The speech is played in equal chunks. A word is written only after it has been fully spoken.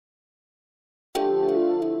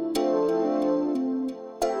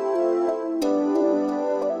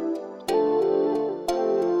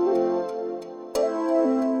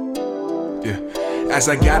As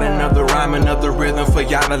I got another rhyme, another rhythm for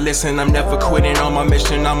y'all to listen. I'm never quitting on my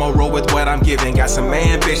mission, I'ma roll with what I'm giving. Got some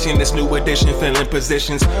ambition, this new edition, filling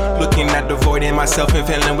positions. Looking at the void in myself and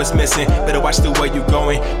feeling what's missing. Better watch the way you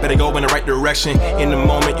going, better go in the right direction. In the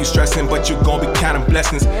moment you stressing, but you gon' be counting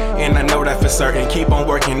blessings. And I know that for certain, keep on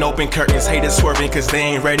working, open curtains. Haters swerving, cause they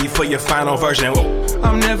ain't ready for your final version. Whoa.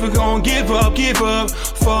 I'm never gonna give up,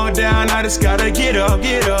 fall down, I just gotta get up,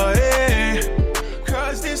 yeah.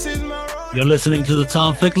 Cause this is my road. You're listening to the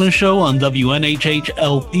Tom Ficklin Show on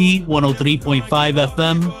WNHH-LP 103.5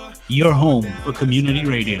 FM, your home for community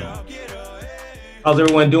radio. How's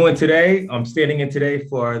everyone doing today? I'm standing in today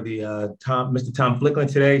for the Mr. Tom Ficklin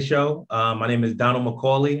Today show. My name is Donald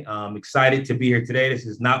McCauley. I'm excited to be here today. This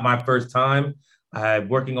is not my first time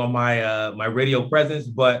working on my radio presence,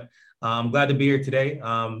 but I'm glad to be here today.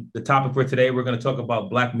 The topic for today, we're going to talk about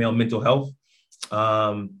Black male mental health.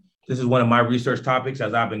 This is one of my research topics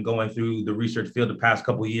as I've been going through the research field the past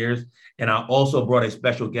couple of years. And I also brought a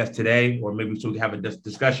special guest today, or maybe so we can have a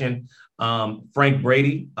discussion. Frank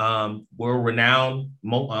Brady, world-renowned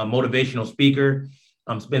motivational speaker,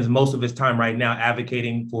 spends most of his time right now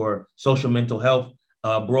advocating for social mental health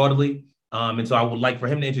broadly. And so I would like for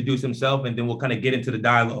him to introduce himself, and then we'll kind of get into the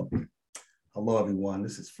dialogue. Hello, everyone.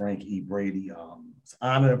 This is Frank E. Brady. It's an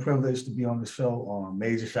honor and privilege to be on the show.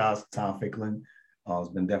 Major shouts to Tom Ficklin. Has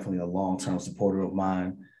been definitely a long-term supporter of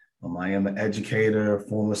mine. I am an educator,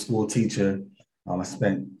 former school teacher. I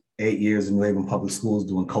spent 8 years in New Haven Public Schools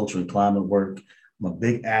doing culture and climate work. I'm a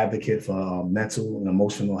big advocate for mental and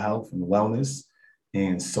emotional health and wellness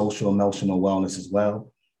and social emotional wellness as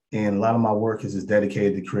well. And a lot of my work is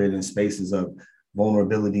dedicated to creating spaces of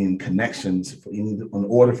vulnerability and connections in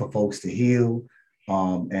order for folks to heal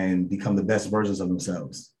and become the best versions of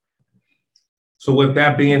themselves. So with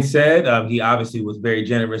that being said, he obviously was very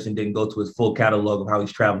generous and didn't go to his full catalog of how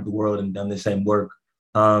he's traveled the world and done the same work.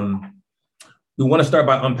 We want to start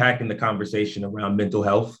by unpacking the conversation around mental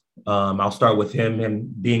health. I'll start with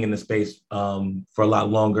him being in the space for a lot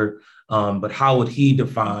longer. But how would he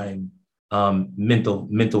define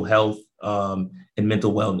mental health and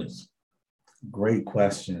mental wellness? Great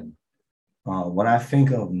question. When I think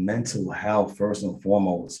of mental health, first and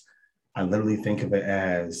foremost, I literally think of it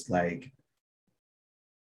as like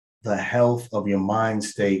the health of your mind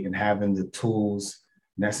state and having the tools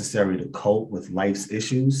necessary to cope with life's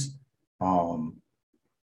issues,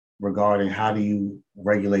 regarding how do you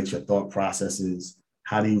regulate your thought processes,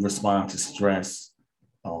 how do you respond to stress,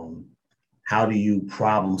 how do you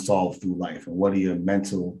problem solve through life, and what are your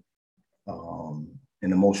mental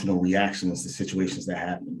and emotional reactions to situations that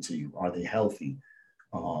happen to you? Are they healthy?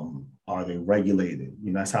 Are they regulated?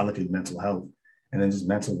 That's how I look at mental health. And then just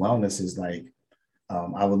mental wellness is like,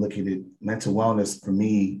 I would look at it, mental wellness for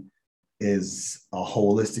me is a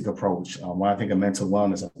holistic approach. When I think of mental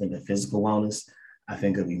wellness, I think of physical wellness, I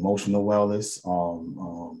think of emotional wellness,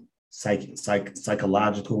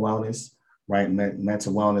 psychological wellness, right?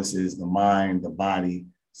 Mental wellness is the mind, the body,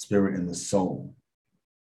 spirit, and the soul.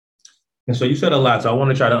 And so you said a lot, so I want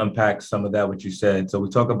to try to unpack some of that, what you said. So we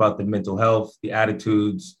talk about the mental health, the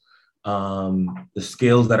attitudes, the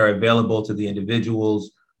skills that are available to the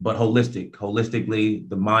individuals, but holistically,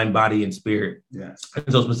 the mind, body, and spirit. Yes.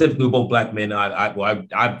 And so specifically, we're both Black men.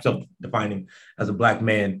 I'm self-defining as a Black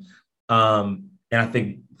man. And I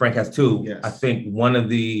think Frank has too. Yes. I think one of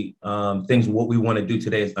the things what we want to do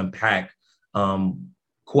today is unpack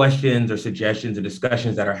questions or suggestions or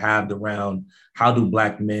discussions that are had around how do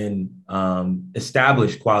Black men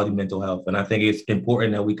establish quality mental health. And I think it's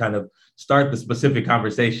important that we kind of start the specific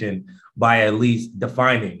conversation by at least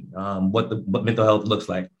defining what mental health looks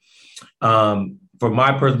like. For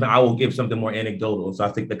my person, I will give something more anecdotal. So I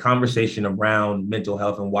think the conversation around mental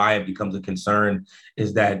health and why it becomes a concern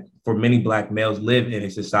is that for many Black males live in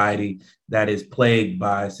a society that is plagued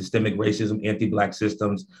by systemic racism, anti-Black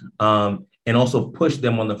systems, and also push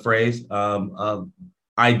them on the phrase of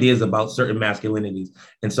ideas about certain masculinities.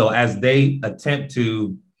 And so as they attempt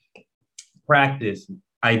to practice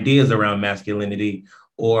ideas around masculinity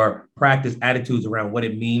or practice attitudes around what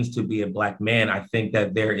it means to be a Black man, I think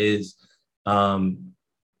that there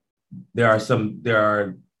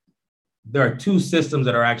are two systems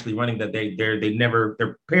that are actually running that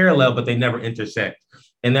they're parallel, but they never intersect.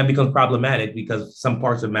 And that becomes problematic because some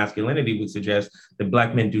parts of masculinity would suggest that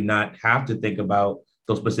Black men do not have to think about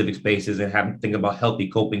those specific spaces and have to think about healthy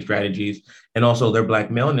coping strategies. And also their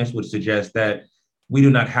Black maleness would suggest that we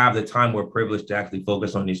do not have the time or privilege to actually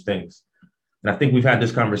focus on these things. And I think we've had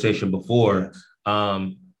this conversation before,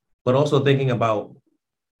 but also thinking about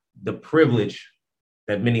the privilege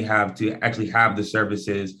that many have to actually have the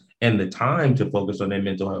services and the time to focus on their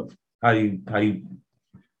mental health. How do you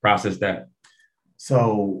process that?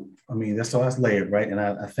 So, I mean, that's layered, right? And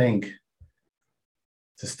I think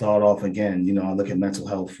to start off again, I look at mental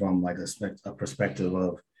health from like a perspective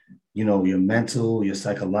of, your mental, your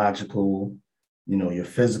psychological, your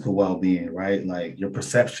physical well-being, right? Like your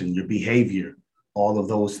perception, your behavior, all of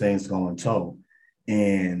those things go in tow.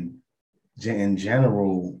 And in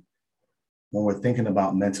general, when we're thinking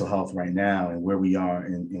about mental health right now and where we are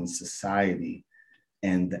in society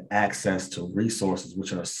and the access to resources,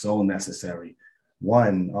 which are so necessary,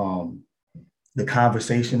 one, the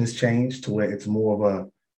conversation has changed to where it's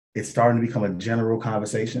starting to become a general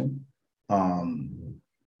conversation.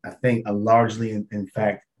 I think largely, in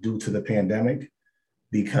fact, due to the pandemic,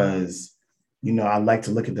 because, I like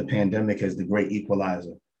to look at the pandemic as the great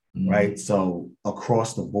equalizer, right? So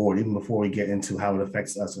across the board, even before we get into how it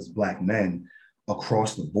affects us as Black men,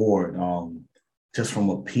 across the board, just from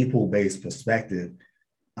a people-based perspective,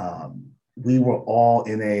 we were all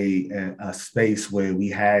in a space where we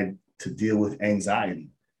had to deal with anxiety,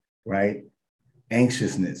 right?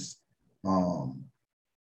 Anxiousness. When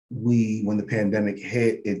the pandemic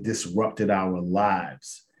hit, it disrupted our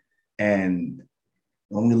lives. And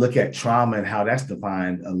when we look at trauma and how that's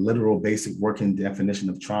defined, a literal basic working definition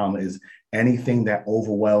of trauma is anything that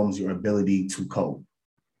overwhelms your ability to cope,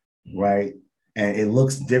 right? And it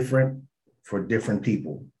looks different for different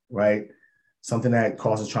people, right? Something that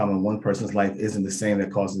causes trauma in one person's life isn't the same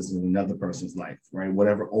that causes in another person's life, right?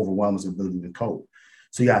 Whatever overwhelms your ability to cope.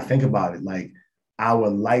 So you gotta think about it, like our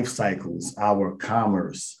life cycles, our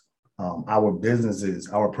commerce, our businesses,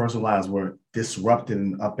 our personal lives were disrupted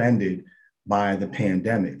and upended by the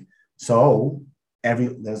pandemic. So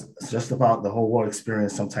there's just about the whole world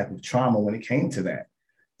experienced some type of trauma when it came to that.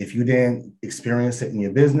 If you didn't experience it in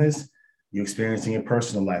your business, you experienced it in your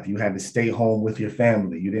personal life. You had to stay home with your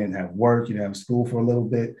family. You didn't have work. You didn't have school for a little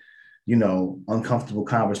bit. Uncomfortable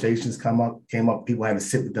conversations came up. People had to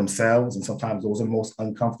sit with themselves. And sometimes those are the most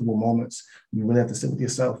uncomfortable moments. You really have to sit with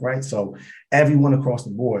yourself, right? So everyone across the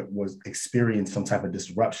board was experiencing some type of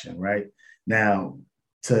disruption, right? Now,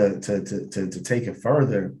 to take it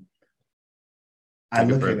further, I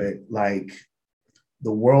look at it like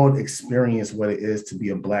the world experienced what it is to be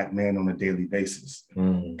a Black man on a daily basis.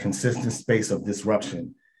 Consistent space of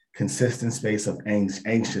disruption, consistent space of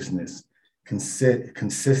anxiousness,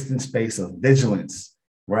 consistent space of vigilance,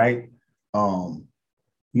 right? Having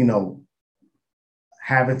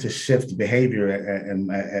to shift behavior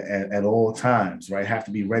at all times, right? Have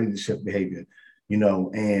to be ready to shift behavior,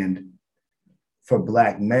 and for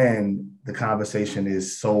Black men, the conversation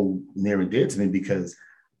is so near and dear to me because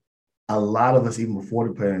a lot of us, even before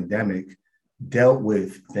the pandemic, dealt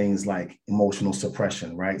with things like emotional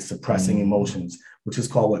suppression, right? Suppressing emotions, which is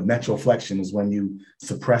called metroflexion, is when you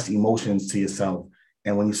suppress emotions to yourself.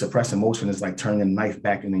 And when you suppress emotion, it's like turning a knife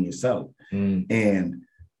back into yourself. And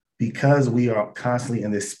because we are constantly in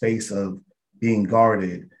this space of being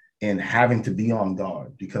guarded and having to be on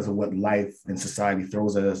guard because of what life and society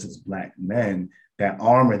throws at us as Black men, that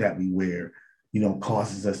armor that we wear,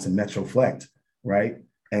 causes us to metroflect, right?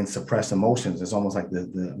 And suppress emotions. It's almost like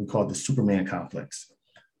we call it the Superman complex,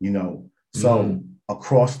 So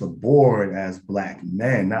across the board as Black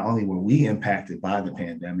men, not only were we impacted by the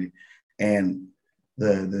pandemic and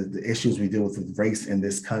the issues we deal with race in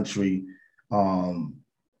this country,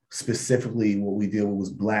 specifically what we deal with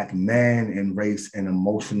was Black men and race and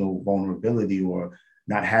emotional vulnerability, or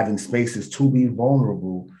not having spaces to be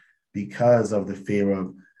vulnerable because of the fear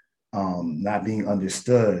of not being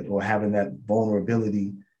understood or having that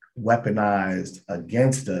vulnerability weaponized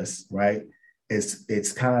against us, right?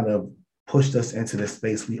 It's kind of pushed us into the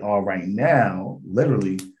space we are right now,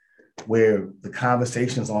 literally, where the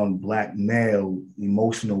conversations on Black male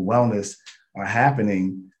emotional wellness are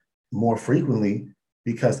happening more frequently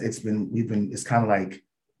because it's kind of like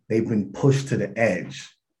they've been pushed to the edge,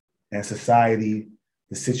 and society,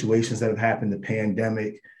 the situations that have happened, the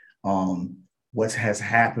pandemic, what has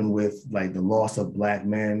happened with like the loss of Black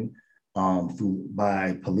men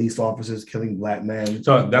by police officers killing Black men.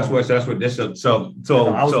 So I was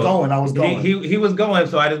going. He was going.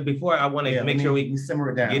 So I want to make sure we simmer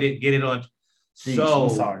it down. Get it on. Jeez, so I'm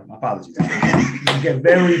sorry, my apologies. You get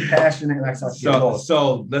very passionate and I start to get lost.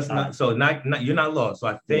 So let's not. So not you're not lost. So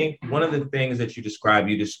I think one of the things that you described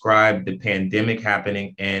the pandemic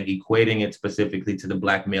happening and equating it specifically to the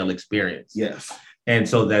Black male experience. Yes. And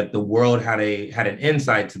so that the world had an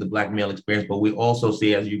insight to the Black male experience, but we also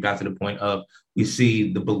see, as you got to the point of, we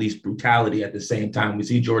see the police brutality at the same time. We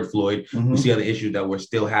see George Floyd. We see other issues that were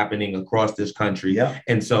still happening across this country.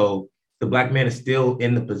 And so the Black man is still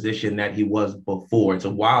in the position that he was before.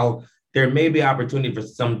 So while there may be opportunity for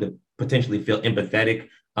some to potentially feel empathetic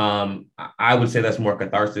I would say that's more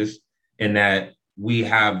catharsis in that we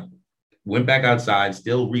have went back outside,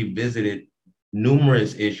 still revisited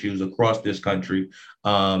numerous issues across this country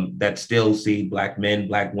that still see Black men,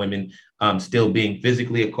 Black women still being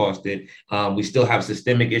physically accosted. We still have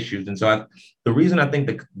systemic issues. And so the reason I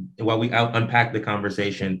think while we unpack the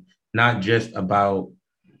conversation, not just about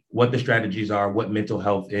what the strategies are, what mental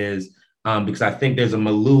health is, because I think there's a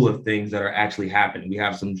milieu of things that are actually happening. We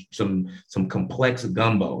have some complex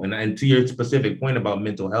gumbo. And to your specific point about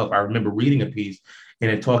mental health, I remember reading a piece and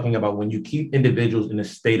it talking about when you keep individuals in a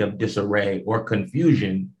state of disarray or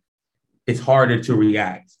confusion, it's harder to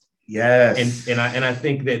react. Yes. And I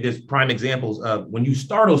think that there's prime examples of when you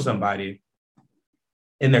startle somebody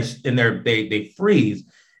and they freeze,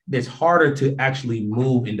 it's harder to actually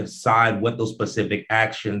move and decide what those specific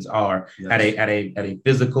actions are. Yes. at a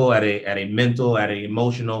physical, at a mental, at a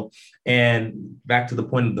emotional. And back to the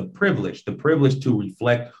point of the privilege to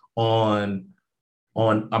reflect on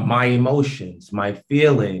my emotions, my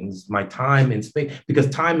feelings, my time and space, because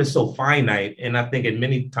time is so finite. And I think at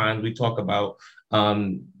many times we talk about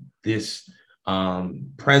this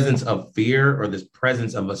presence of fear, or this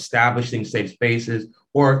presence of establishing safe spaces,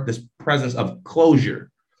 or this presence of closure.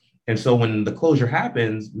 And so when the closure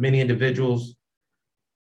happens, many individuals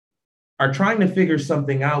are trying to figure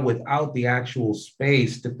something out without the actual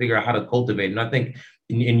space to figure out how to cultivate. And I think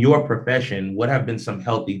in your profession, what have been some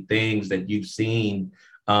healthy things that you've seen?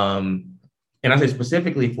 And I say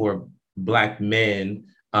specifically for Black men,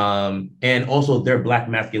 and also their Black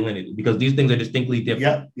masculinity, because these things are distinctly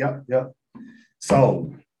different. Yep.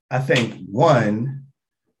 So I think one,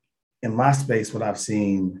 in my space, what I've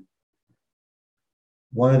seen,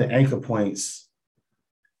 one of the anchor points,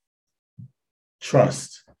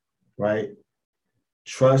 trust, right?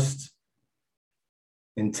 Trust,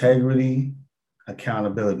 integrity,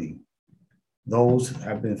 accountability. Those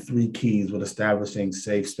have been three keys with establishing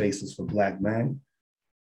safe spaces for Black men.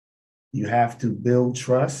 You have to build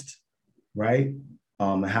trust, right?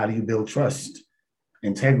 How do you build trust?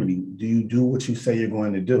 Integrity. Do you do what you say you're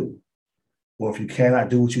going to do? Or if you cannot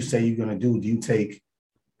do what you say you're going to do you take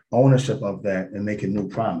ownership of that and make a new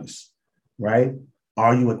promise, right?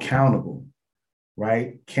 Are you accountable,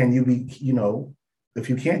 right? Can you be, if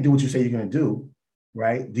you can't do what you say you're going to do,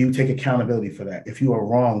 right? Do you take accountability for that? If you are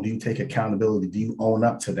wrong, do you take accountability? Do you own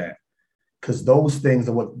up to that? Because those things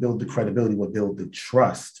are what build the credibility, what build the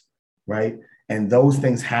trust, right? And those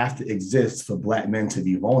things have to exist for Black men to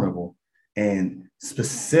be vulnerable. And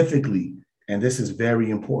specifically, and this is very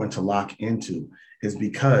important to lock into, is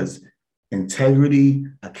because integrity,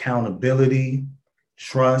 accountability,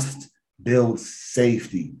 trust builds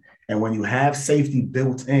safety. And when you have safety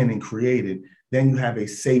built in and created, then you have a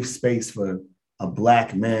safe space for a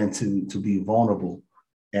Black man to be vulnerable.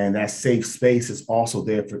 And that safe space is also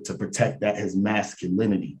there to protect his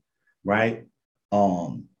masculinity, right?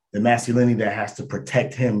 The masculinity that has to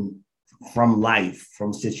protect him from life,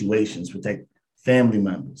 from situations, protect family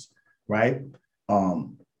members, right?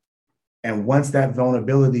 And once that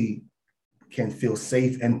vulnerability can feel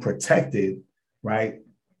safe and protected, right?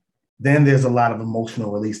 Then there's a lot of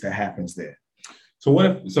emotional release that happens there. So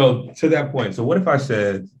to that point, what if I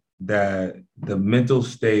said that the mental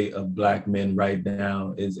state of Black men right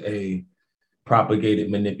now is a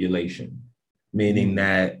propagated manipulation, meaning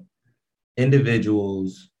that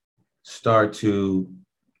individuals start to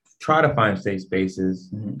try to find safe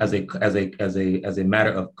spaces as a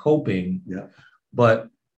matter of coping, but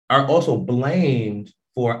are also blamed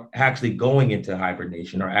for actually going into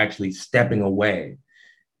hibernation or actually stepping away,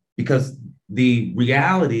 because the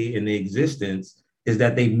reality in the existence is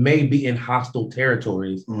that they may be in hostile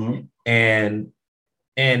territories, and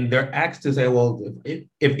they're asked to say, well,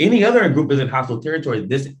 if any other group is in hostile territory,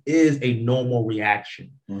 this is a normal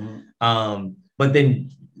reaction. But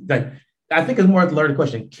then, I think it's more of a learned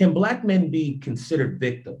question. Can Black men be considered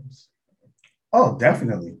victims? Oh,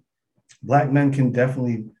 definitely. Black men can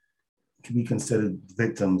be considered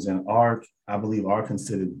victims, and I believe are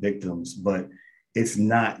considered victims, but it's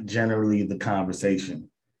not generally the conversation,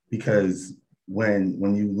 because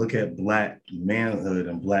when you look at Black manhood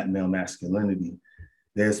and Black male masculinity,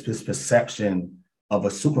 there's this perception of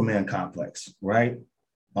a Superman complex, right?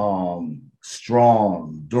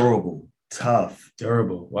 Strong, durable, tough.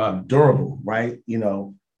 Durable, wow. Durable, right?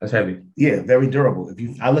 That's heavy. Yeah, very durable.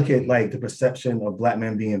 I look at the perception of Black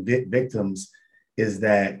men being victims is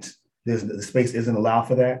that the space isn't allowed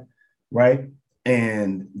for that, right?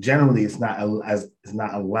 And generally, it's not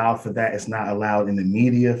allowed for that. It's not allowed in the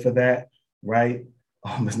media for that, right?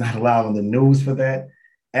 It's not allowed on the news for that.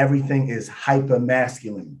 Everything is hyper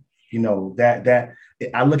masculine. That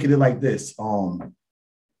I look at it like this.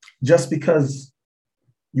 just because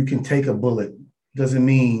you can take a bullet doesn't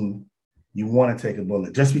mean you want to take a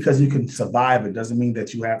bullet. Just because you can survive it doesn't mean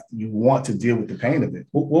that you want to deal with the pain of it.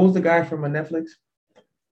 What was the guy from Netflix?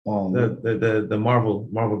 The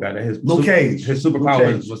Marvel guy that Luke Cage. His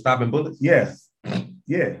superpower was stopping bullets. Yeah.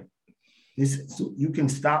 You can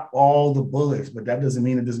stop all the bullets, but that doesn't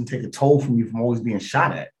mean it doesn't take a toll from you from always being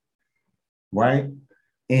shot at, right?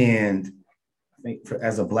 And I think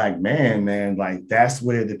as a Black man, man, like that's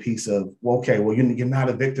where the piece of you're not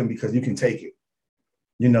a victim because you can take it.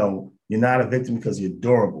 You know, you're not a victim because you're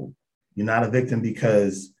durable. You're not a victim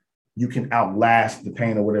because you can outlast the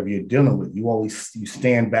pain or whatever you're dealing with. You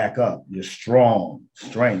stand back up. You're strong.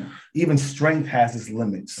 Strength. Even strength has its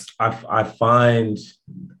limits. I find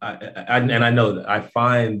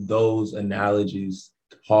those analogies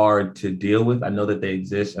hard to deal with. I know that they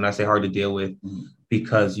exist, and I say hard to deal with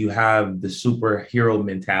because you have the superhero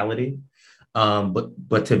mentality.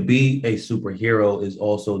 But to be a superhero is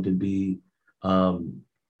also to be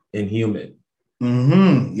inhuman.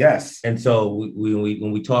 Mm-hmm. Yes. And so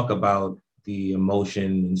when we talk about the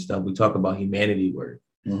emotion and stuff, we talk about humanity work.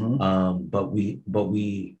 Mm-hmm. But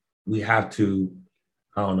we have to,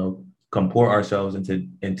 I don't know, comport ourselves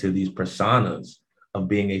into these personas of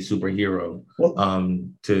being a superhero. Well,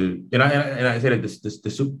 I say that this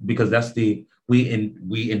because that's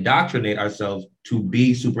we indoctrinate ourselves to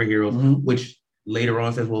be superheroes, mm-hmm. which later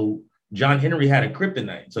on says, well, John Henry had a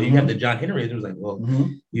kryptonite. So you have the John Henry, it was like, well,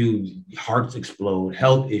 you hearts explode,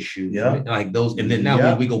 health issues, like those. And then now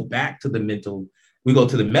when we go back to the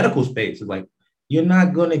medical space, it's like, you're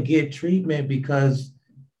not going to get treatment because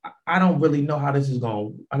I don't really know how this is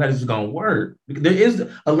going to work. There is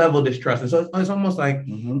a level of distrust. And so it's almost like,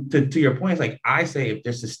 to your point, it's like I say, if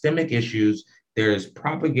there's systemic issues, there's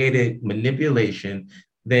propagated manipulation,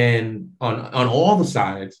 then on all the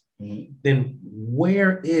sides, then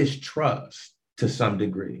where is trust to some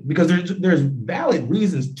degree? Because there's valid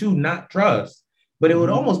reasons to not trust, but it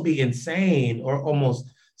would almost be insane or almost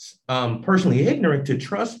personally ignorant to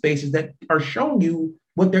trust spaces that are showing you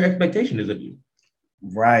what their expectation is of you.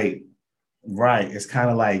 Right. It's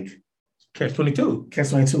kind of like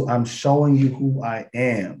Catch-22. I'm showing you who I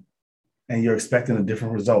am, and you're expecting a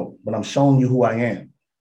different result, but I'm showing you who I am,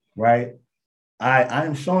 right? I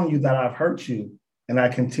am showing you that I've hurt you and I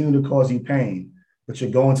continue to cause you pain, but you're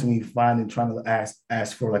going to me trying to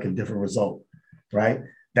ask for like a different result, right?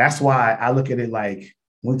 That's why I look at it like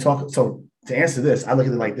when we talk. So to answer this, I look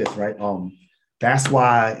at it like this, right? That's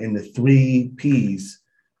why in the 3 Ps,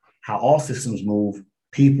 how all systems move: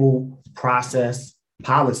 people, process,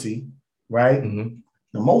 policy, right? Mm-hmm.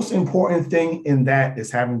 The most important thing in that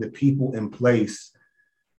is having the people in place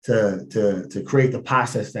to create the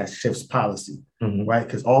process that shifts policy, right?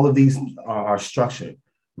 Because all of these are structured,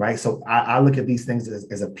 right? So I look at these things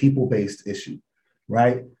as a people-based issue,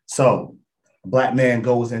 right? So a Black man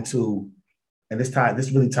goes into, and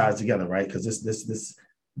this really ties together, right? Because this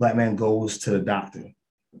Black man goes to the doctor,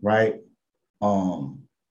 right?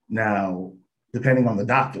 Now, depending on the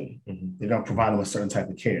doctor, they're going to provide him a certain type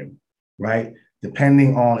of care, right?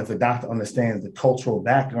 Depending on if the doctor understands the cultural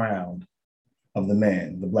background of the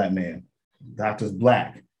man, the Black man, the doctor's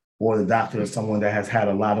Black, or the doctor is someone that has had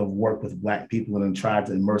a lot of work with Black people and tried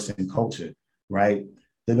to immerse in culture, right?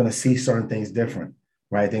 They're going to see certain things different,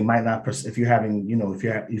 right? They might not, if you're having, if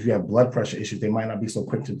you have blood pressure issues, they might not be so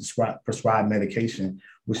quick to prescribe medication,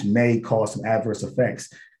 which may cause some adverse effects.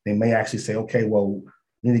 They may actually say, okay, well,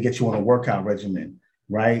 we need to get you on a workout regimen,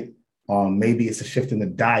 right? Maybe it's a shift in the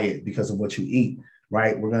diet because of what you eat,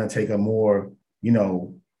 right? We're going to take a more,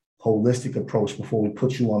 holistic approach before we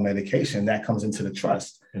put you on medication. That comes into the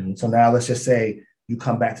trust. So now let's just say you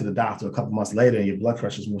come back to the doctor a couple months later and your blood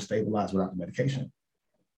pressure is more stabilized without the medication,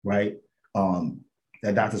 right?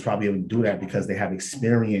 That doctor's probably able to do that because they have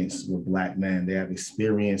experience with Black men. They have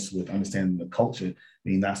experience with understanding the culture,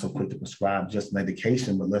 being not so quick to prescribe just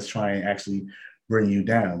medication, but let's try and actually bring you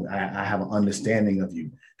down. I have an understanding of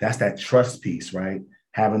you. That's that trust piece, right?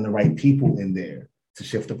 Having the right people in there to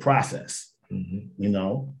shift the process.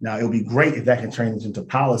 Now it would be great if that can change into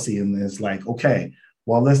policy. And it's like, okay,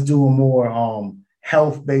 well, let's do a more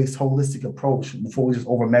health-based, holistic approach before we just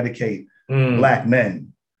over-medicate Black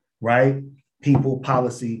men, right? People,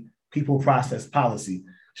 policy, people, process, policy,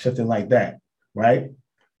 shifting like that, right?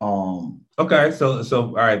 Okay, so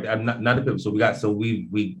all right, I'm not the people. So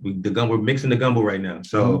we're mixing the gumbo right now.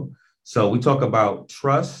 So we talk about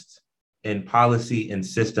trust and policy and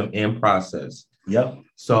system and process. Yep.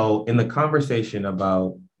 So in the conversation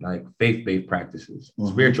about like faith-based practices,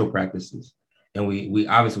 spiritual practices, and we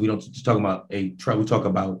obviously we don't just talk about we talk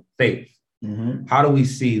about faith. How do we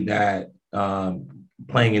see that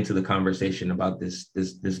playing into the conversation about this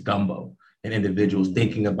gumbo and individuals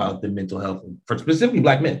thinking about the mental health for specifically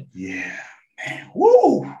Black men. Yeah, man.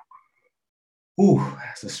 Woo! Ooh,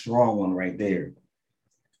 that's a strong one right there.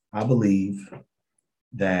 I believe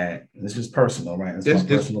that this is personal, right? It's my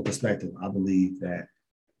personal perspective. I believe that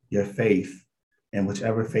your faith and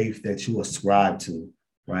whichever faith that you ascribe to,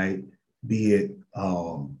 right? Be it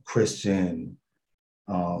Christian,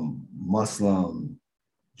 Muslim,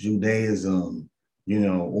 Judaism,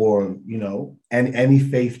 or any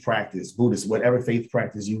faith practice, Buddhist, whatever faith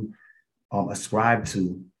practice you ascribe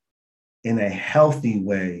to, in a healthy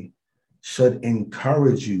way, should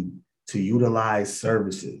encourage you to utilize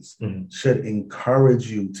services, should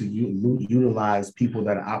encourage you to utilize people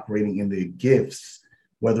that are operating in their gifts,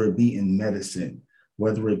 whether it be in medicine,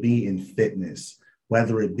 whether it be in fitness,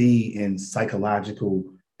 whether it be in psychological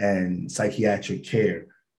and psychiatric care,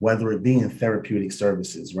 whether it be in therapeutic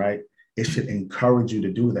services, right? It should encourage you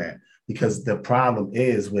to do that, because the problem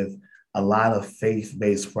is with a lot of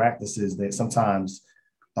faith-based practices that sometimes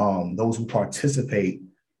those who participate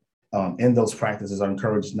in those practices are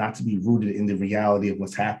encouraged not to be rooted in the reality of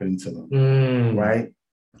what's happening to them, right?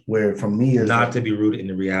 Where for me is not to be rooted in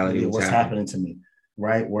the reality of what's happening to me,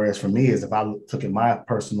 right? Whereas for me is if I took in my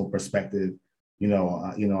personal perspective, I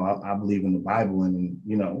believe in the Bible and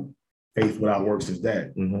faith without works is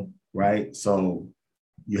dead, right? So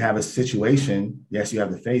you have a situation, yes, you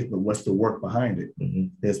have the faith, but what's the work behind it?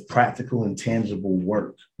 There's practical and tangible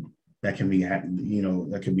work that can be,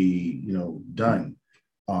 done.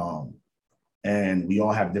 And we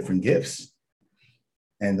all have different gifts,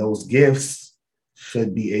 and those gifts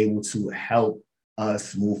should be able to help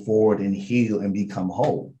us move forward and heal and become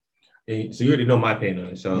whole. So you already know my opinion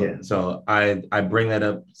on it. So I bring that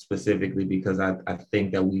up specifically because I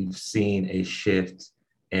think that we've seen a shift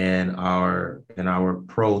in our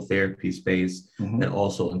pro therapy space that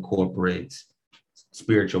also incorporates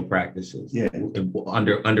spiritual practices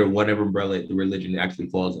under whatever umbrella the religion actually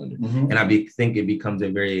falls under. And I think it becomes a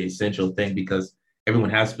very essential thing because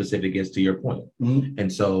everyone has specific gifts, to your point. And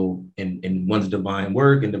so in one's divine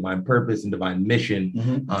work and divine purpose and divine mission,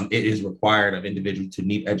 it is required of individuals to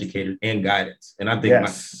need educators and guidance. And I think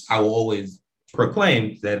I will always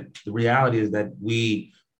proclaim that the reality is that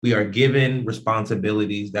we are given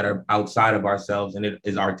responsibilities that are outside of ourselves, and it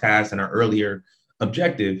is our task and our earlier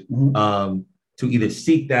objective to either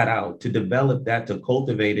seek that out, to develop that, to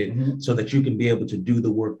cultivate it so that you can be able to do the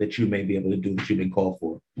work that you may be able to do that you've been called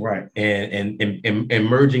for. Right. And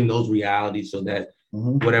merging those realities so that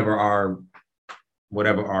whatever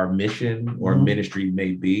our mission or ministry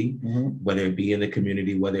may be, whether it be in the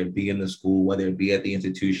community, whether it be in the school, whether it be at the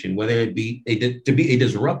institution, whether it be to be a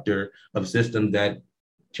disruptor of systems that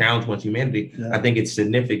challenge one's humanity, I think it's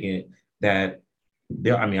significant that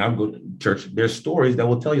I'll go to church. There's stories that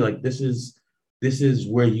will tell you like this is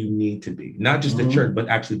where you need to be, not just the church, but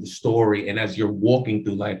actually the story. And as you're walking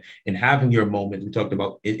through life and having your moments, we talked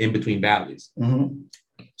about in between valleys.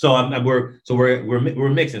 So we're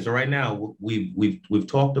mixing. So right now we've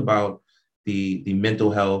talked about the mental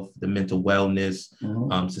health, the mental wellness,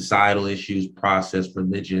 societal issues, process,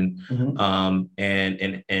 religion,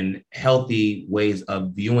 and healthy ways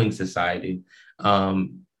of viewing society.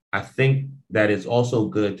 I think that it's also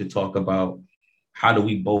good to talk about how do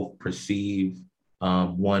we both perceive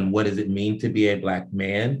what does it mean to be a Black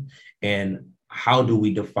man, and how do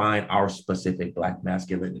we define our specific Black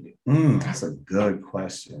masculinity? That's a good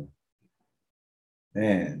question.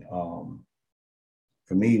 Man,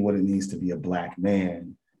 for me, what it means to be a Black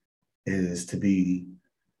man is to be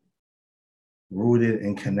rooted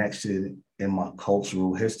and connected in my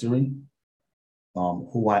cultural history,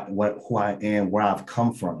 who I am, where I've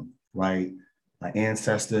come from, right? My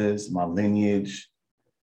ancestors, my lineage.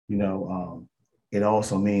 It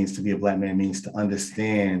also means to be a Black man means to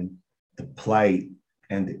understand the plight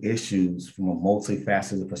and the issues from a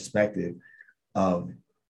multifaceted perspective of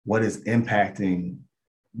what is impacting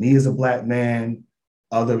me as a Black man,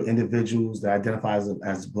 other individuals that identify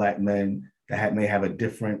as Black men that may have a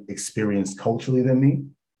different experience culturally than me,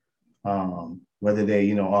 whether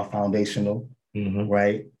they, are foundational,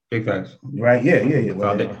 right? Big facts. Right, yeah.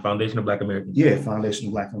 Foundation of Black Americans. Yeah, foundation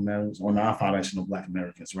of Black Americans or non-foundational Black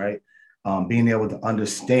Americans, right? Being able to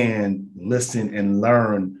understand, listen, and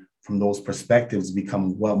learn from those perspectives,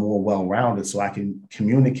 become more well-rounded so I can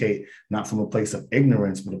communicate not from a place of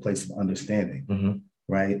ignorance, but a place of understanding,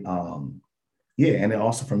 right? And it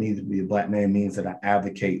also for me to be a Black man means that I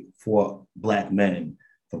advocate for Black men,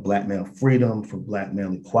 for Black male freedom, for Black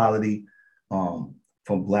male equality, for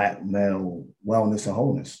Black male wellness and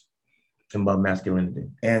wholeness. And about masculinity.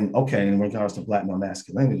 And in regards to Black male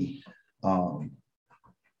masculinity,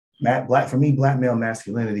 black male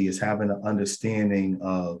masculinity is having an understanding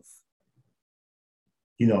of,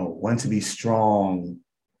 when to be strong,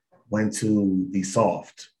 when to be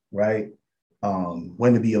soft, right?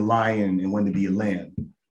 When to be a lion and when to be a lamb,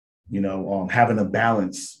 having a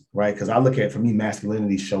balance, right? Because I look at, for me,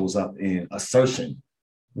 masculinity shows up in assertion,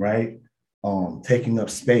 right? Taking up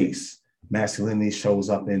space. Masculinity shows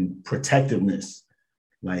up in protectiveness.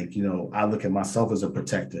 Like, I look at myself as a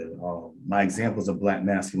protector. My examples of Black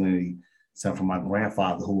masculinity stem from my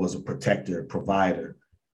grandfather, who was a protector, provider,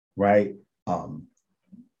 right?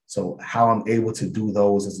 So how I'm able to do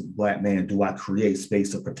those as a Black man, do I create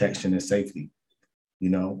space of protection and safety?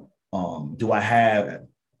 Do I have,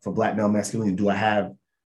 for Black male masculinity, do I have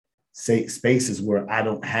spaces where I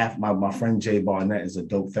don't have, my friend Jay Barnett is a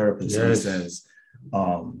dope therapist. Yes. He says,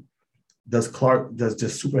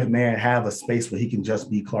 does Superman have a space where he can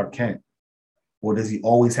just be Clark Kent? Or does he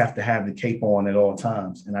always have to have the cape on at all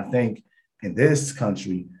times? And I think in this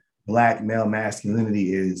country, Black male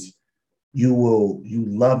masculinity is, you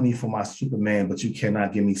love me for my Superman, but you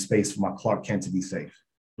cannot give me space for my Clark Kent to be safe.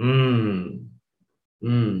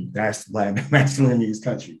 That's Black masculinity in this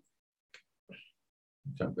country.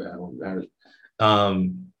 I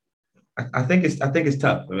think it's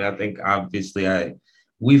tough. I mean, I think obviously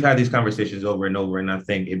we've had these conversations over and over, and I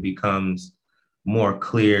think it becomes more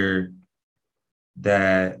clear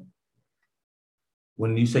that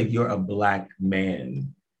when you say you're a Black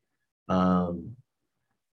man,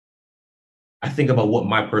 I think about what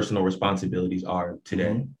my personal responsibilities are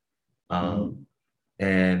today.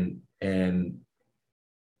 And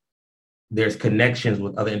there's connections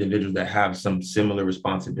with other individuals that have some similar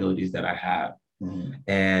responsibilities that I have,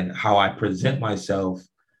 and how I present myself.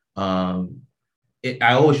 I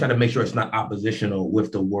always try to make sure it's not oppositional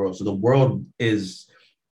with the world. So the world is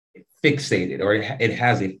fixated, or it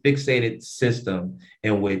has a fixated system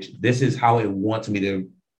in which this is how it wants me to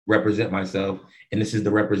represent myself, and this is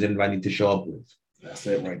the representative I need to show up with. That's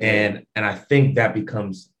it right there. And I think that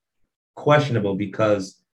becomes questionable,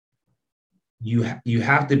 because you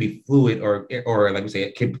have to be fluid, or like we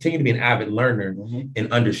say, continue to be an avid learner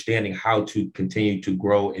in understanding how to continue to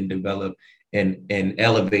grow and develop and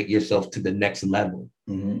elevate yourself to the next level.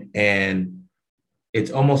 And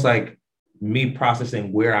it's almost like me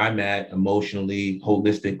processing where I'm at emotionally,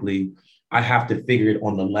 holistically. I have to figure it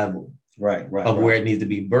on the level of where it needs to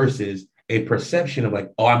be, versus a perception of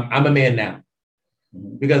like, oh, I'm a man now.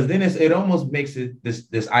 Because then it almost makes it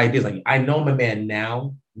this idea like, I know I'm a man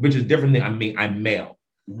now, which is different than I'm male.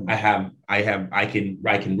 I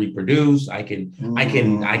can reproduce, I can,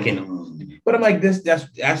 but I'm like,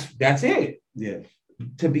 that's it. Yeah.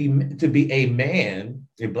 To be a man,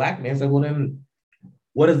 a Black man, it's like, well, then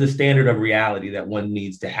what is the standard of reality that one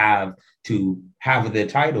needs to have the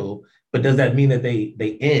title? But does that mean that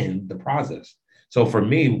they end the process? So for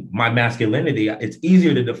me, my masculinity, it's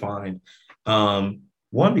easier to define.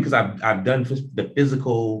 One, because I've done the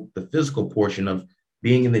physical portion of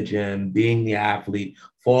being in the gym, being the athlete,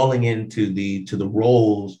 falling into the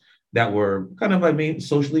roles that were kind of,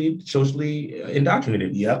 socially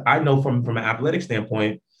indoctrinated. Yep. I know from an athletic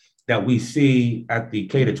standpoint that we see at the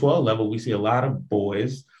K to 12 level, we see a lot of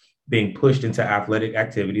boys being pushed into athletic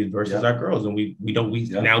activities versus our girls. And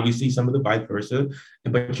now we see some of the vice versa,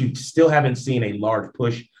 but you still haven't seen a large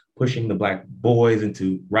pushing the Black boys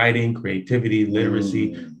into writing, creativity,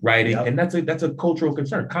 literacy, writing. And that's a cultural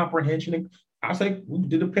concern. Comprehension. I was like, we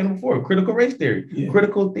did a panel before, critical race theory,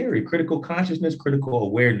 critical theory, critical consciousness, critical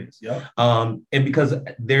awareness. And because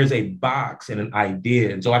there's a box and an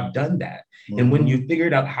idea. And so I've done that. And when you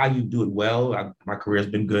figured out how you do it well, my career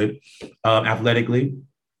has been good athletically,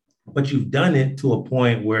 but you've done it to a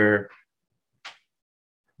point where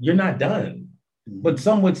you're not done. But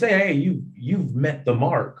some would say, hey, you've met the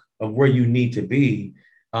mark of where you need to be.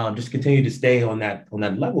 Just continue to stay on that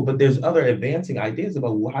level. But there's other advancing ideas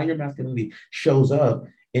about how your masculinity shows up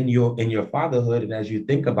in your fatherhood. And as you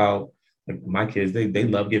think about, like, my kids, they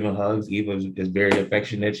love giving hugs. Eva is very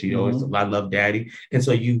affectionate. She always, I love daddy. And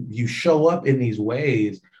so you show up in these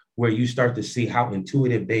ways where you start to see how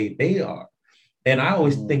intuitive they are. And I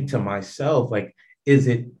always think to myself, like,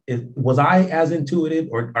 was I as intuitive,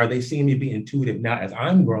 or are they seeing me be intuitive now as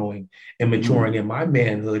I'm growing and maturing in my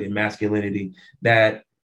manhood and masculinity, that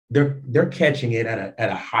they're catching it at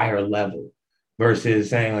a higher level versus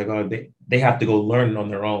saying like, oh, they have to go learn it on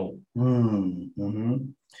their own.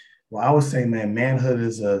 Well, I would say, man,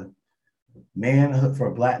 manhood for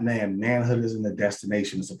a Black man, manhood isn't a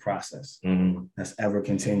destination, it's a process that's ever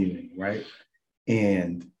continuing, right?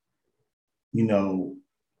 And,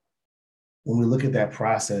 when we look at that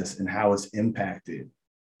process and how it's impacted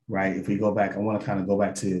right? If we go back, I want to kind of go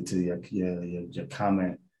back to your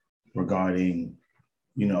comment regarding,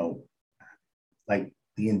 you know, like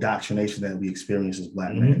the indoctrination that we experience as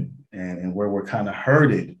Black men, and where we're kind of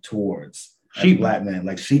herded towards as Black men,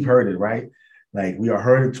 like sheep herded, right? Like we are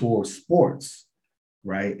herded towards sports,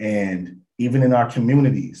 right? And even in our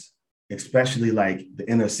communities, especially like the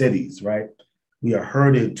inner cities, right? We are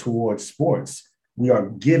herded towards sports. We are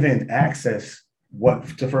given access,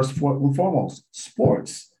 first and foremost,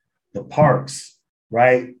 sports, the parks,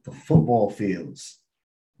 right? The football fields.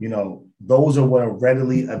 You know, those are what are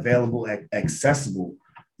readily available, accessible.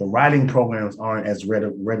 The writing programs aren't as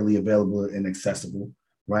readily available and accessible,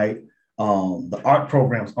 right? The art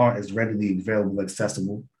programs aren't as readily available and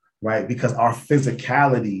accessible, right? Because our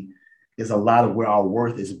physicality is a lot of where our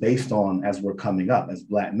worth is based on as we're coming up as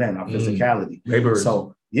Black men, our physicality. Laborers.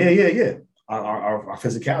 So yeah. Our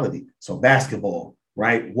physicality. So basketball,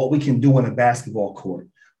 right? What we can do in a basketball court,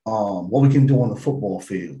 what we can do on the football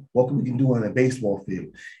field, what we can do on a baseball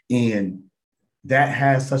field. And that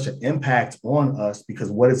has such an impact on us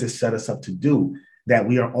because what does it set us up to do? That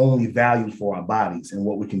we are only valued for our bodies and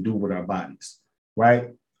what we can do with our bodies, right?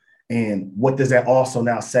 And what does that also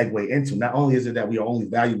now segue into? Not only is it that we are only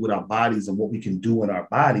valued with our bodies and what we can do in our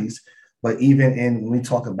bodies, but even when we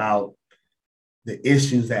talk about the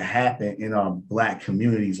issues that happen in our Black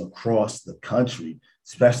communities across the country,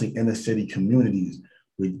 especially inner city communities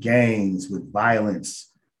with gangs, with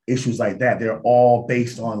violence, issues like that, they're all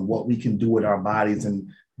based on what we can do with our bodies, and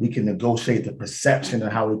we can negotiate the perception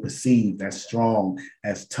of how we perceive as strong,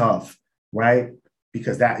 as tough, right?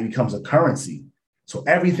 Because that becomes a currency. So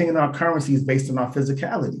everything in our currency is based on our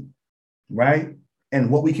physicality, right? And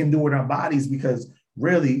what we can do with our bodies, because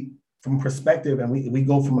really from perspective, and we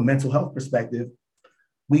go from a mental health perspective,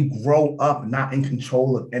 we grow up not in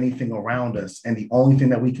control of anything around us. And the only thing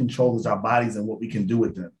that we control is our bodies and what we can do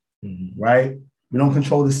with them, right? We don't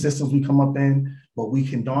control the systems we come up in, but we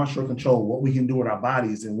can darn sure control what we can do with our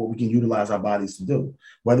bodies and what we can utilize our bodies to do.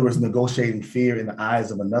 Whether it's negotiating fear in the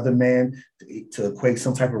eyes of another man to equate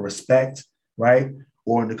some type of respect, right?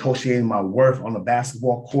 Or negotiating my worth on the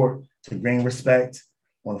basketball court to gain respect,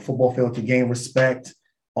 on the football field to gain respect,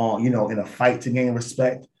 in a fight to gain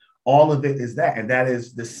respect. All of it is that. And that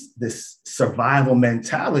is this survival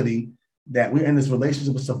mentality that we're in this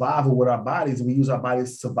relationship with survival with our bodies, and we use our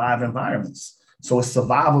bodies to survive environments. So it's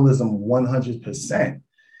survivalism 100%.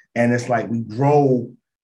 And it's like we grow,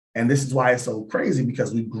 and this is why it's so crazy,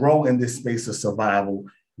 because we grow in this space of survival,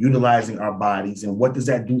 utilizing our bodies. And what does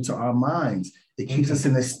that do to our minds? It keeps us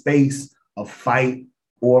in this space of fight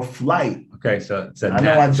or flight. Okay, so I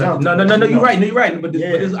know I jumped. No, you're right. No, you're right. But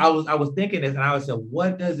I was thinking this, and I was saying,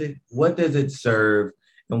 what does it serve,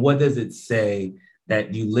 and what does it say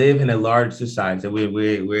that you live in a large society? So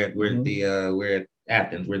we're at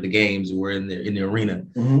Athens, we're at the games, we're in the arena,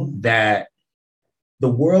 that the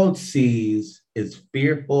world sees is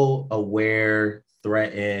fearful, aware,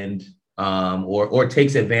 threatened, or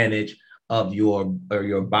takes advantage of your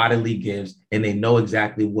bodily gifts, and they know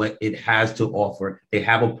exactly what it has to offer. They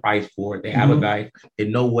have a price for it. They have a value. They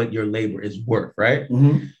know what your labor is worth, right?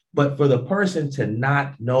 But for the person to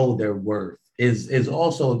not know their worth is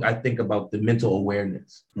also, I think, about the mental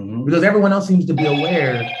awareness, because everyone else seems to be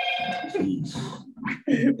aware.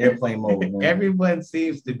 Airplane mode. Man. Everyone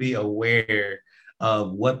seems to be aware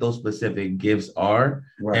of what those specific gifts are,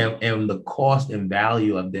 right, and the cost and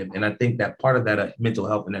value of them. And I think that part of that mental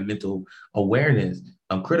health and that mental awareness,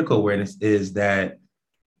 critical awareness, is that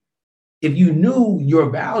if you knew your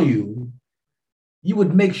value, you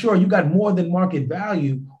would make sure you got more than market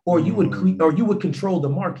value, or you would control the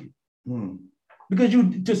market. Because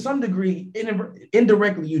you, to some degree,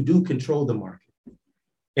 indirectly, you do control the market.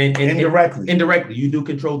 And indirectly, you do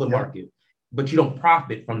control the market, but you don't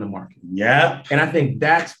profit from the market. Yeah. And I think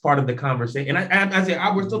that's part of the conversation. And I say,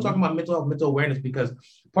 we're still talking about mental health, mental awareness, because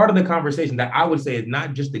part of the conversation that I would say is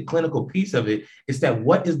not just the clinical piece of it, it's that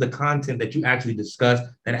what is the content that you actually discuss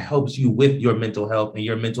that helps you with your mental health and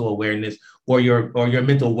your mental awareness or your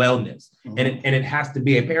mental wellness. And it has to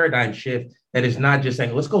be a paradigm shift that is not just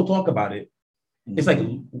saying, let's go talk about it. It's like,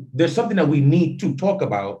 there's something that we need to talk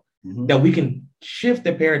about that we can shift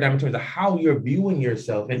the paradigm in terms of how you're viewing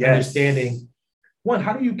yourself and understanding, one,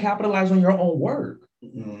 how do you capitalize on your own work?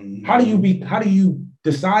 How do you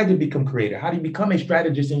decide to become creative? How do you become a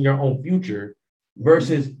strategist in your own future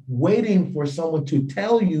versus waiting for someone to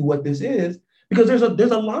tell you what this is? Because there's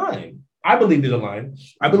a line. I believe there's a line.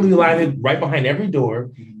 I believe the line is right behind every door.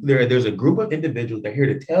 There's a group of individuals that are here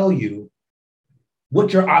to tell you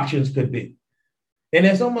what your options could be. And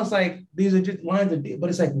it's almost like these are just lines of, but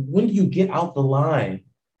it's like, when do you get out the line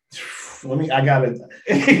I got it.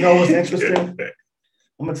 You know what's interesting?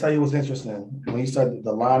 I'm gonna tell you what's interesting. When you start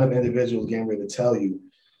the line of individuals getting ready to tell you,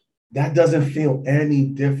 that doesn't feel any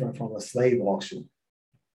different from a slave auction,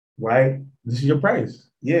 right? This is your price.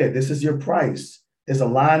 Yeah, this is your price. There's a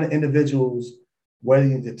line of individuals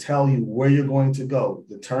waiting to tell you where you're going to go,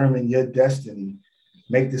 determine your destiny,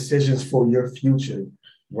 make decisions for your future,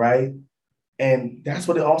 right? And that's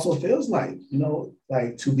what it also feels like,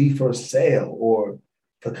 like to be for sale or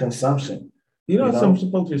for consumption. Some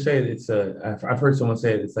folks are saying I've heard someone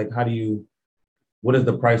say it's like, what is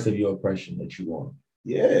the price of your oppression that you want?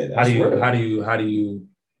 Yeah. How do you,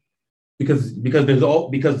 because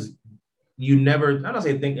you never, I don't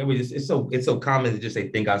say think, it's so common to just say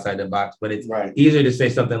think outside the box, but it's easier to say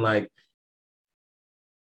something like,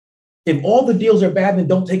 if all the deals are bad, then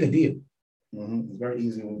don't take a deal. Mm-hmm. It's very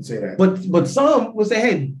easy when you say that. But some will say,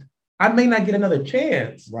 hey, I may not get another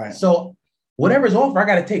chance. Right. So whatever's offered, I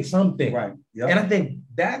got to take something. Right. Yep. And I think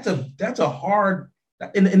that's a hard,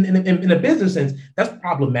 in a business sense, that's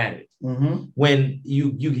problematic. Mm-hmm. When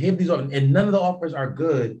you hit these offers and none of the offers are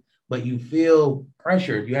good, but you feel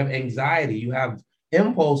pressured, you have anxiety, you have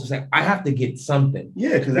impulse to say, I have to get something.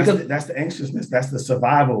 Yeah, because that's the anxiousness, that's the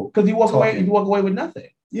survival. Because you walk away with nothing.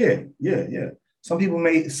 Yeah. Some people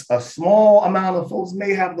a small amount of folks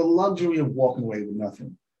may have the luxury of walking away with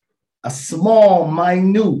nothing. A small,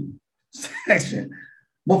 minute section.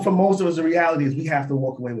 But for most of us, the reality is we have to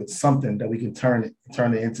walk away with something that we can turn it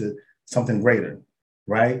into something greater,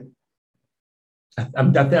 right?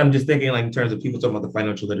 I'm just thinking like in terms of people talking about the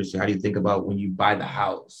financial literacy. How do you think about when you buy the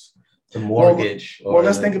house, the mortgage?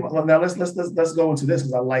 Let's think about now. Let's go into this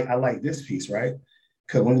because I like this piece, right?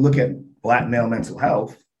 Because when you look at Black male mental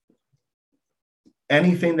health,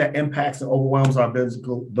 anything that impacts and overwhelms our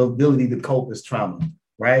ability to cope is trauma,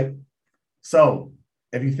 right? So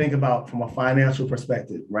if you think about from a financial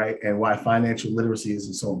perspective, right, and why financial literacy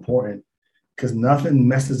is so important, because nothing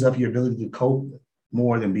messes up your ability to cope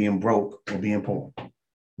more than being broke or being poor,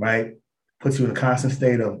 right? Puts you in a constant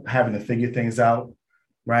state of having to figure things out,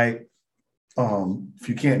 right? If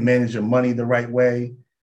you can't manage your money the right way,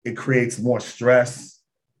 it creates more stress.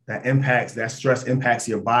 That stress impacts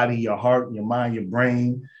your body, your heart, your mind, your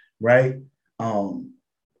brain, right?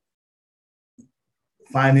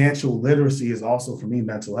 Financial literacy is also, for me,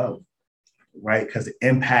 mental health, right? Because it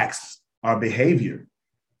impacts our behavior,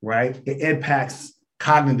 right? It impacts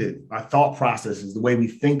cognitive, our thought processes, the way we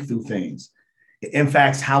think through things. It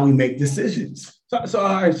impacts how we make decisions. So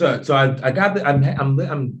I got the,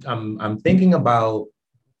 I'm thinking about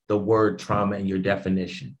the word trauma and your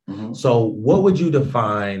definition. Mm-hmm. So what would you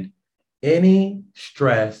define any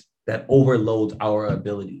stress that overloads our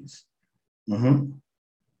abilities? Mm-hmm.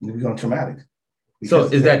 We become traumatic. So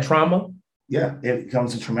is that trauma? Yeah, it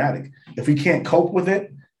becomes traumatic. If we can't cope with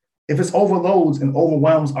it, if it overloads and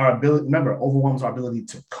overwhelms our ability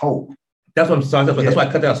to cope. That's what I'm saying. That's why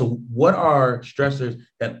I cut that out. So what are stressors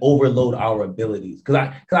that overload our abilities?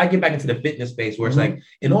 Because I get back into the fitness space where it's like,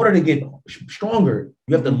 in order to get stronger,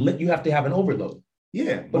 you have to have an overload.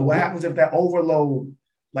 Yeah, but what happens if that overload,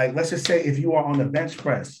 like let's just say if you are on the bench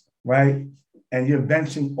press, right? And you're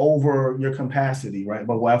benching over your capacity, right?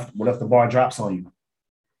 But what if the bar drops on you?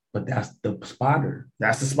 But that's the spotter.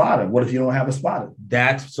 That's the spotter. What if you don't have a spotter?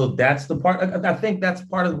 That's the part. I think that's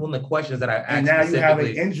part of one of the questions that I asked. And now you have an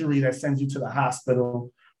injury that sends you to the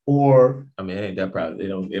hospital, or I mean, it ain't that probably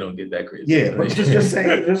they don't get that crazy. Yeah, but just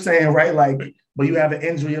saying, right? Like, but you have an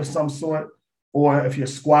injury of some sort, or if you're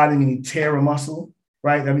squatting and you tear a muscle,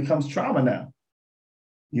 right? That becomes trauma now.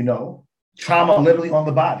 Trauma literally on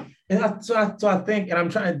the body. And so I think, and I'm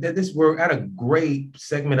trying to, we're at a great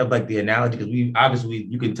segment of like the analogy, because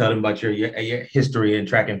you can tell them about your history in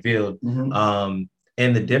track and field, and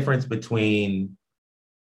the difference between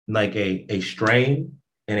like a strain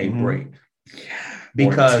and a break.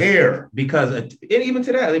 Because and even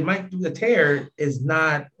to that, the tear is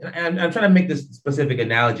not, and I'm trying to make this specific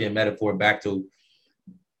analogy and metaphor back to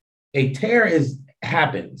a tear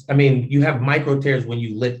happens. I mean, you have micro tears when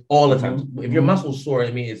you lift all the time. If your muscle's sore,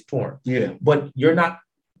 I mean, it's torn. Yeah. But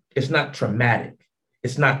it's not traumatic.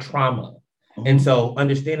 It's not trauma. And so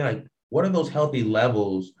understanding like, what are those healthy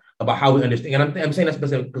levels about how we understand? And I'm saying that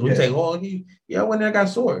specific because we say, when I got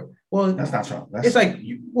sore. Well, that's not trauma. It's like,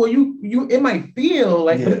 it might feel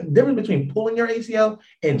like the difference between pulling your ACL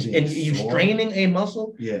and you straining a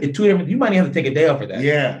muscle. Yeah. It's two different. You might have to take a day off for that.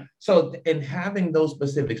 Yeah. So in having those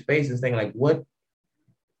specific spaces, saying like, what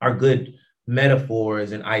are good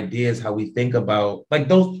metaphors and ideas, how we think about like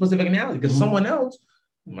those specific analogies, because someone else,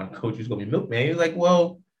 my coach is going to be milkman. He's like,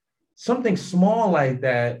 well, something small like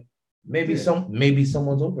that, maybe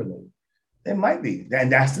someone's overload. It might be.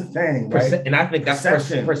 And that's the thing, right? And I think that's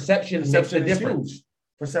perception makes the difference. Huge.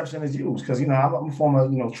 Perception is huge because, I'm a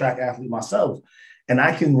former, track athlete myself. And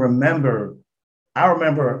I don't remember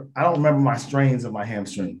my strains of my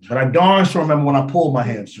hamstring, but I darn sure remember when I pulled my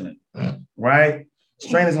hamstring, right?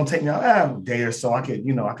 Strain is going to take me a day or so. I could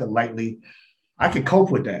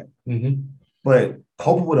cope with that. Mm-hmm. But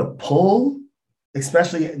coping with a pull,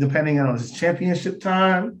 especially depending on his championship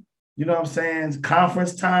time, you know what I'm saying?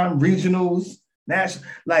 Conference time, regionals, national,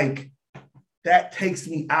 like that takes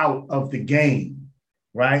me out of the game,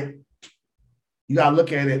 right? You got to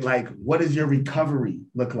look at it like, what does your recovery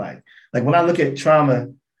look like? Like when I look at trauma,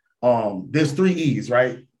 there's 3 E's,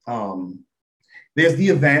 right? There's the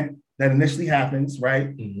event that initially happens,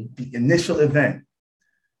 right? Mm-hmm. The initial event.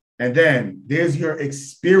 And then there's your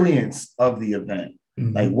experience of the event.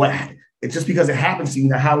 Mm-hmm. Like it's just because it happens to you,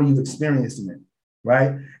 now how are you experiencing it,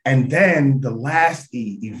 right? And then the last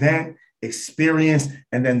E, event, experience,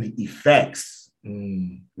 and then the effects,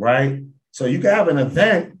 right? So you can have an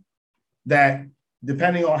event that,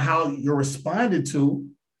 depending on how you're responded to,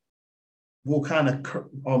 will kind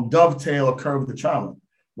of dovetail or curve the trauma,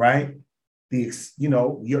 right?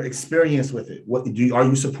 Your experience with it. Are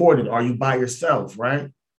you supported? Are you by yourself,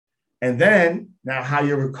 right? And then now how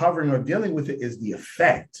you're recovering or dealing with it is the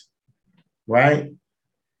effect, right?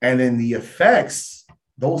 And then the effects,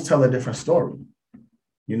 those tell a different story,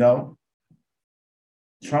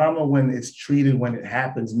 Trauma, when it's treated, when it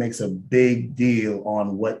happens, makes a big deal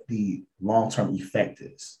on what the long-term effect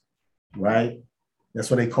is, right? That's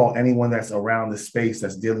what they call anyone that's around the space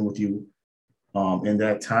that's dealing with you in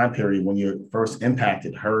that time period when you're first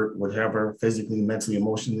impacted, hurt, whatever, physically, mentally,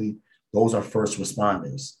 emotionally. Those are first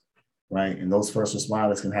responders, right? And those first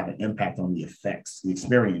responders can have an impact on the effects, the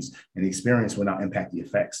experience, and the experience will not impact the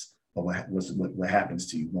effects of what happens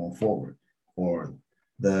to you going forward, or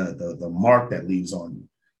the mark that leaves on you.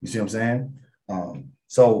 You see what I'm saying?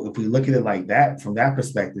 So if we look at it like that, from that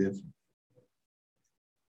perspective,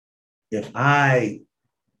 if I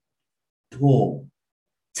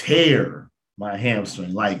tear my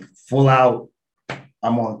hamstring, like full out,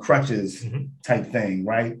 I'm on crutches type thing,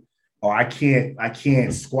 right? Or I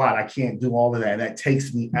can't squat, I can't do all of that. And that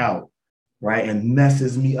takes me out, right? And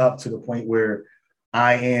messes me up to the point where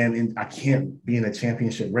I can't be in a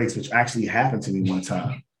championship race, which actually happened to me one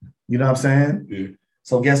time. You know what I'm saying? Yeah.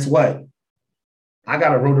 So guess what? I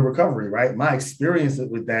got a road to recovery, right? My experience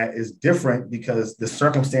with that is different because the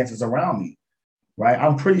circumstances around me, right?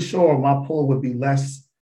 I'm pretty sure my pull would be less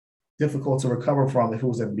difficult to recover from if it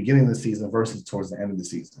was at the beginning of the season versus towards the end of the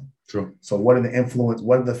season. True. So what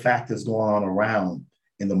are the factors going on around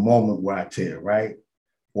in the moment where I tear, right?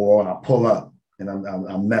 Or I pull up and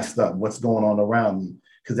I'm messed up. What's going on around me?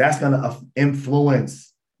 Because that's going to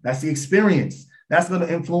influence, that's the experience. That's going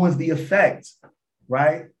to influence the effect,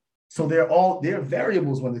 right? So they're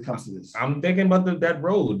variables when it comes to this. I'm thinking about that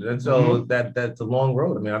road. And so that's a long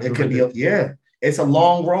road. I mean, it could be, it's a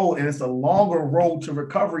long road, and it's a longer road to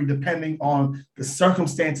recovery depending on the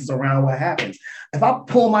circumstances around what happens. If I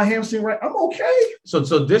pull my hamstring right, I'm okay. So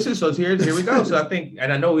here we go. So I think,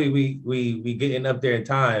 and I know we getting up there in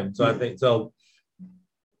time. So I think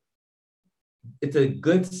it's a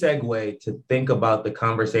good segue to think about the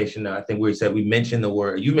conversation. I think you mentioned the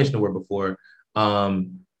word before,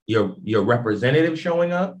 your representative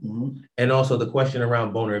showing up, and also the question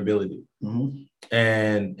around vulnerability.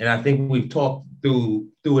 And I think we've talked through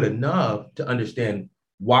it enough to understand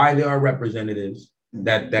why there are representatives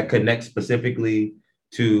that connect specifically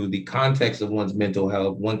to the context of one's mental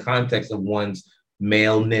health, one context of one's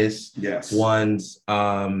maleness, one's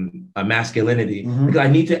masculinity. Because I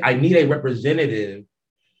need a representative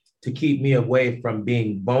to keep me away from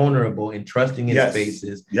being vulnerable and trusting in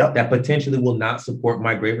spaces that potentially will not support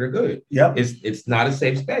my greater good. It's not a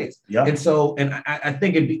safe space. And so, and I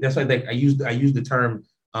think that's why I use the term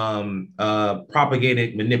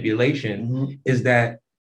propagated manipulation, is that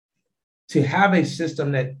to have a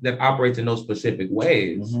system that operates in those specific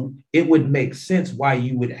ways, it would make sense why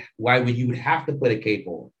you would have to put a cape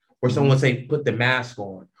on, or someone say put the mask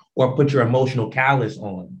on, or put your emotional callus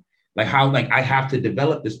on. Like I have to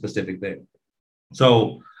develop this specific thing.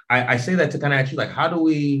 So I say that to kind of ask you, like, how do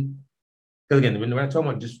we, because again, we're not talking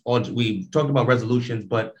about we talked about resolutions,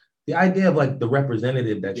 but the idea of like the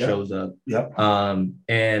representative that shows up,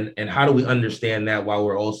 and how do we understand that while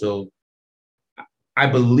we're also, I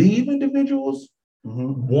believe individuals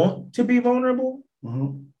want to be vulnerable,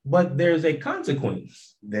 but there's a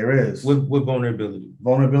consequence. There is. With vulnerability.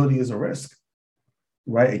 Vulnerability is a risk,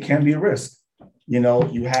 right? It can be a risk.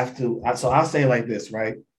 You have to, so I'll say it like this,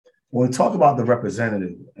 right? When we talk about the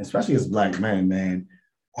representative, especially as Black men, man,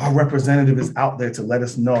 our representative is out there to let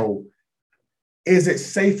us know, is it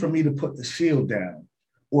safe for me to put the shield down?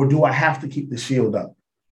 Or do I have to keep the shield up?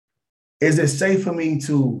 Is it safe for me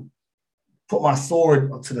to put my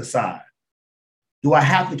sword to the side? Do I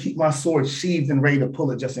have to keep my sword sheathed and ready to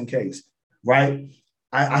pull it just in case, right?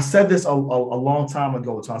 I said this a long time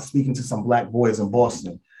ago, so I was speaking to some Black boys in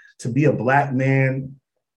Boston. To be a Black man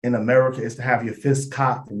in America is to have your fist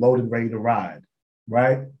cocked, loaded, ready to ride,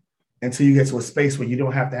 right? Until you get to a space where you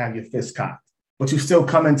don't have to have your fist cocked, but you still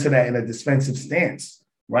come into that in a defensive stance,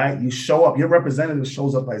 right? You show up, your representative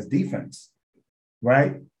shows up as defense,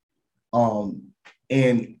 right?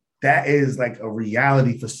 And that is like a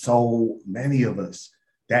reality for so many of us,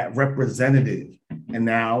 that representative. And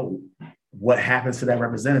now what happens to that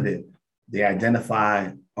representative? They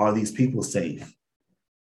identify, are these people safe?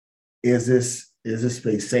 Is this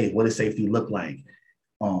space safe? What does safety look like?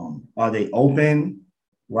 Are they open,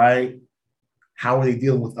 right? How are they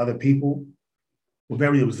dealing with other people? We're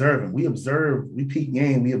very observant. We peek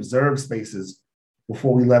game, we observe spaces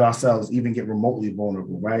before we let ourselves even get remotely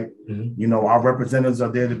vulnerable, right? Mm-hmm. You know, our representatives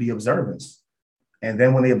are there to be observers. And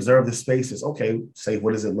then when they observe the spaces, okay, safe,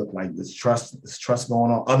 what does it look like? There's trust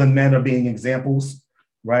going on. Other men are being examples,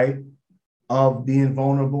 right, of being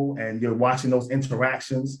vulnerable, and you're watching those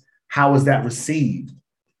interactions. How is that received?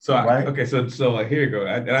 So, right? So here you go.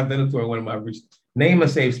 I've been into one of my name a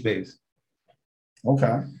safe space.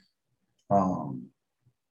 Okay.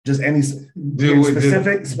 Just any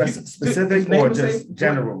specific or just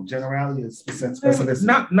general? Generality is specific.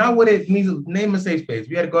 Not what it means. Name a safe space.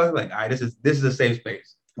 We had to go like, all right, this is a safe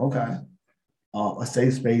space. Okay. A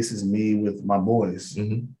safe space is me with my boys,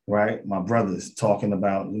 mm-hmm. right? My brothers talking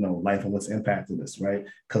about, life and what's impacted us, right?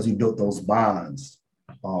 Because we built those bonds,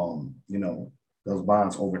 those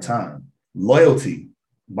bonds over time. Loyalty,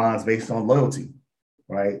 bonds based on loyalty,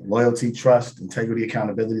 right? Loyalty, trust, integrity,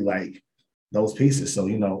 accountability, like those pieces. So,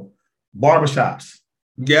 barbershops.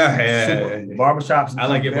 Yeah. Barbershops. I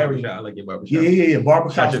like your barbershop. Yeah.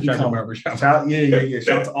 Barbershops. Barbershop. Shout out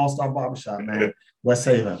to All Star Barbershop, man. West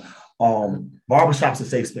Haven. Barbershops are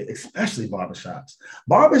safe space, especially barbershops.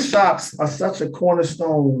 Barbershops are such a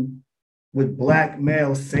cornerstone with Black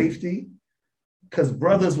male safety, because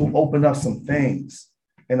brothers will open up some things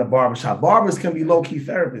in a barbershop. Barbers can be low-key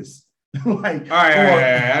therapists. Like, all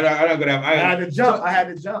right. I had to jump,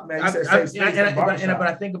 man. But I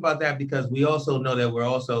think about that because we also know that we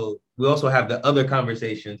also have the other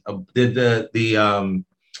conversations. We'll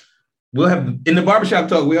have in the barbershop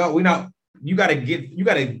talk. You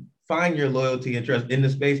gotta find your loyalty and trust in the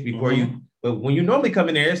space before mm-hmm. But when you normally come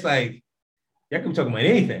in there, it's like y'all can be talking about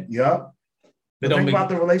anything. Yeah. Think about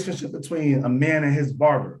the relationship between a man and his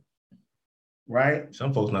barber. Right?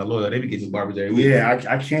 Some folks not loyal. They be getting barbers every week. Yeah,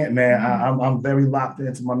 I can't, man. I'm very locked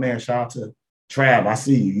into my man. Shout out to Trav. I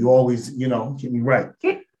see you. You always, keep me right.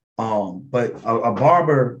 But a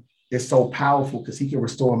barber is so powerful because he can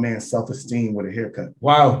restore a man's self-esteem with a haircut.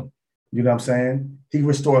 Wow. You know what I'm saying? He can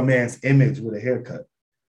restore a man's image with a haircut,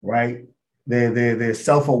 right? Their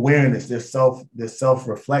self-awareness, their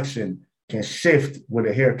self-reflection can shift with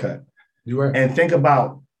a haircut. You're right. And think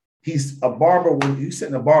about, he's a barber. When you sit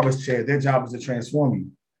in a barber's chair, their job is to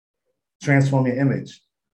transform your image,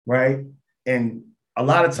 right? And a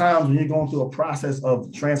lot of times when you're going through a process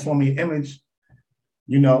of transforming your image,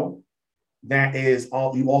 that is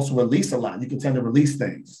all. You also release a lot. You can tend to release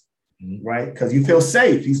things, mm-hmm. right? Because you feel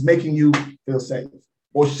safe. He's making you feel safe,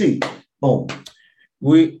 or she. Boom.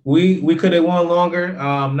 We could have gone longer.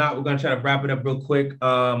 We're gonna try to wrap it up real quick.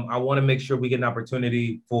 I want to make sure we get an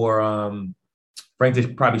opportunity for Frank to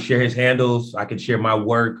probably share his handles. I can share my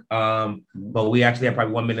work. But we actually have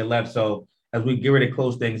probably 1 minute left. So as we get ready to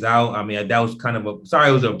close things out, I mean, that was kind of sorry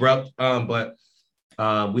it was abrupt, but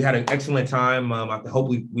we had an excellent time. I hope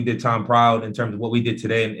we did Tom proud in terms of what we did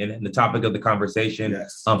today and the topic of the conversation.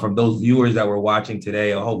 Yes. From those viewers that were watching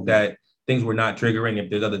today, I hope that things were not triggering.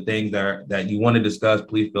 If there's other things that you want to discuss,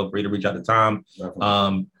 please feel free to reach out to Tom.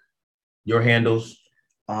 Your handles.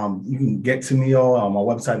 You can get to me on my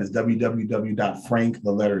website is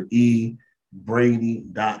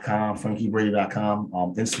www.frankbrady.com, frankiebrady.com.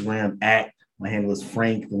 Instagram my handle is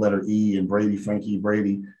Frank, the letter E, and Brady, Frank E.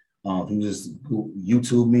 Brady. You can just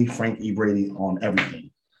YouTube me, Frank E. Brady, on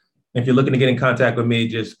everything. If you're looking to get in contact with me,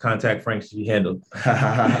 just contact Frank's handle.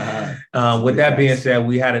 With that being said,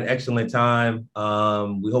 we had an excellent time.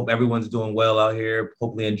 We hope everyone's doing well out here.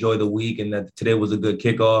 Hopefully enjoy the week and that today was a good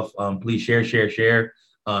kickoff. Please share.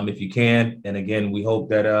 If you can. And again, we hope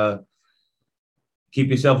that keep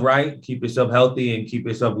yourself right, keep yourself healthy, and keep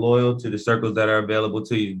yourself loyal to the circles that are available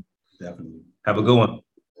to you. Definitely. Have a good one.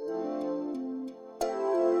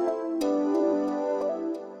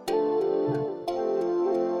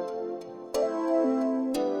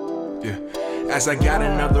 As I got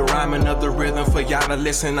another rhyme, another rhythm for y'all to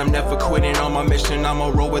listen. I'm never quitting on my mission, I'ma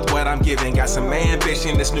roll with what I'm giving. Got some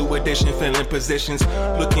ambition, this new edition, filling positions.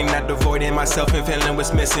 Looking at the void in myself and feeling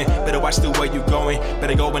what's missing. Better watch the way you going,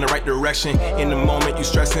 better go in the right direction. In the moment you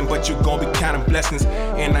stressing, but you gon' be counting blessings.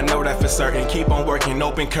 And I know that for certain, keep on working,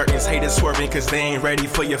 open curtains. Haters swerving, cause they ain't ready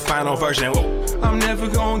for your final version. Whoa. I'm never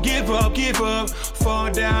gonna give up.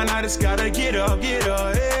 Fall down, I just gotta get up,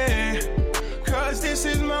 yeah. Cause this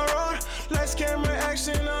is my road. Lights, camera,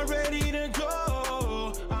 action, I'm ready to go.